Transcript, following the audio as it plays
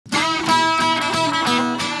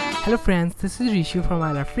Hello friends, this is Rishu from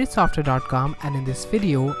ilovefreesoftware.com, and in this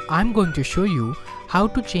video I'm going to show you how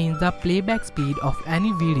to change the playback speed of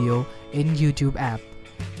any video in YouTube app.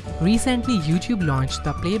 Recently YouTube launched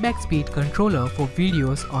the playback speed controller for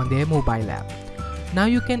videos on their mobile app. Now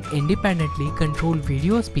you can independently control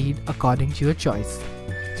video speed according to your choice.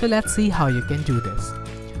 So let's see how you can do this.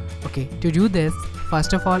 Okay, to do this,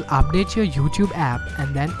 first of all update your YouTube app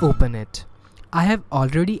and then open it. I have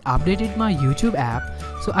already updated my YouTube app,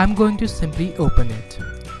 so I'm going to simply open it.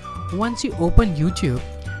 Once you open YouTube,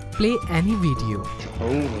 play any video.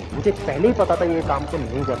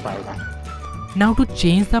 Now to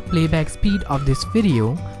change the playback speed of this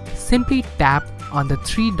video, simply tap on the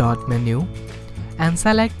three-dot menu and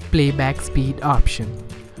select playback speed option.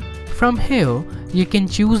 From here, you can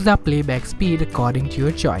choose the playback speed according to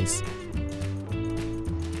your choice.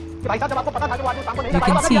 You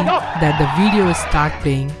can see that the video will start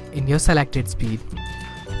playing in your selected speed.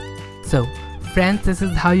 So friends, this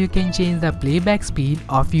is how you can change the playback speed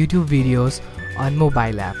of YouTube videos on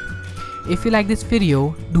mobile app. If you like this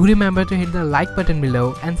video, do remember to hit the like button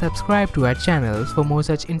below and subscribe to our channel for more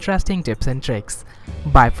such interesting tips and tricks.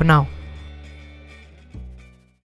 Bye for now.